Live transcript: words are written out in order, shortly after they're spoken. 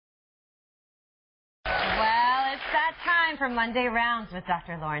for Monday Rounds with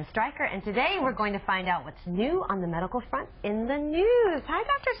Dr. Streicher, and today we're going to find out what's new on the medical front in the news. Hi,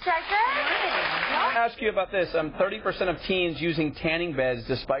 Dr. Streicher. I want to ask you about this. 30% of teens using tanning beds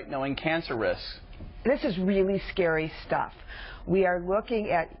despite knowing cancer risks. This is really scary stuff. We are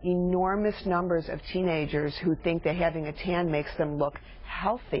looking at enormous numbers of teenagers who think that having a tan makes them look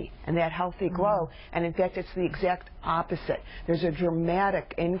healthy and that healthy glow, and in fact it's the exact opposite. There's a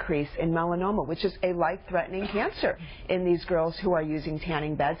dramatic increase in melanoma, which is a life-threatening cancer, in these girls who are using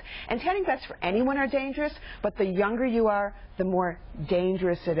tanning beds. And tanning beds for anyone are dangerous, but the younger you are, the more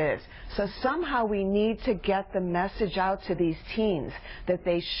dangerous it is. So somehow we need to get the message out to these teens that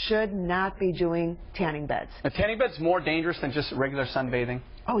they should not be doing tanning beds. A tanning bed's more dangerous than just regular sunbathing?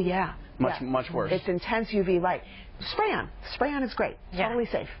 Oh, yeah. Much worse. It's intense UV light. Spray on. Spray on is great. Totally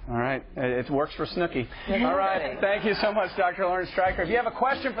safe. All right. It works for Snooki. All right. Thank you so much, Dr. Streicher. If you have a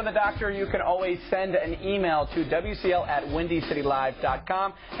question for the doctor, you can always send an email to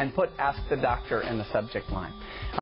WCL@WindyCityLive.com and put Ask the Doctor in the subject line.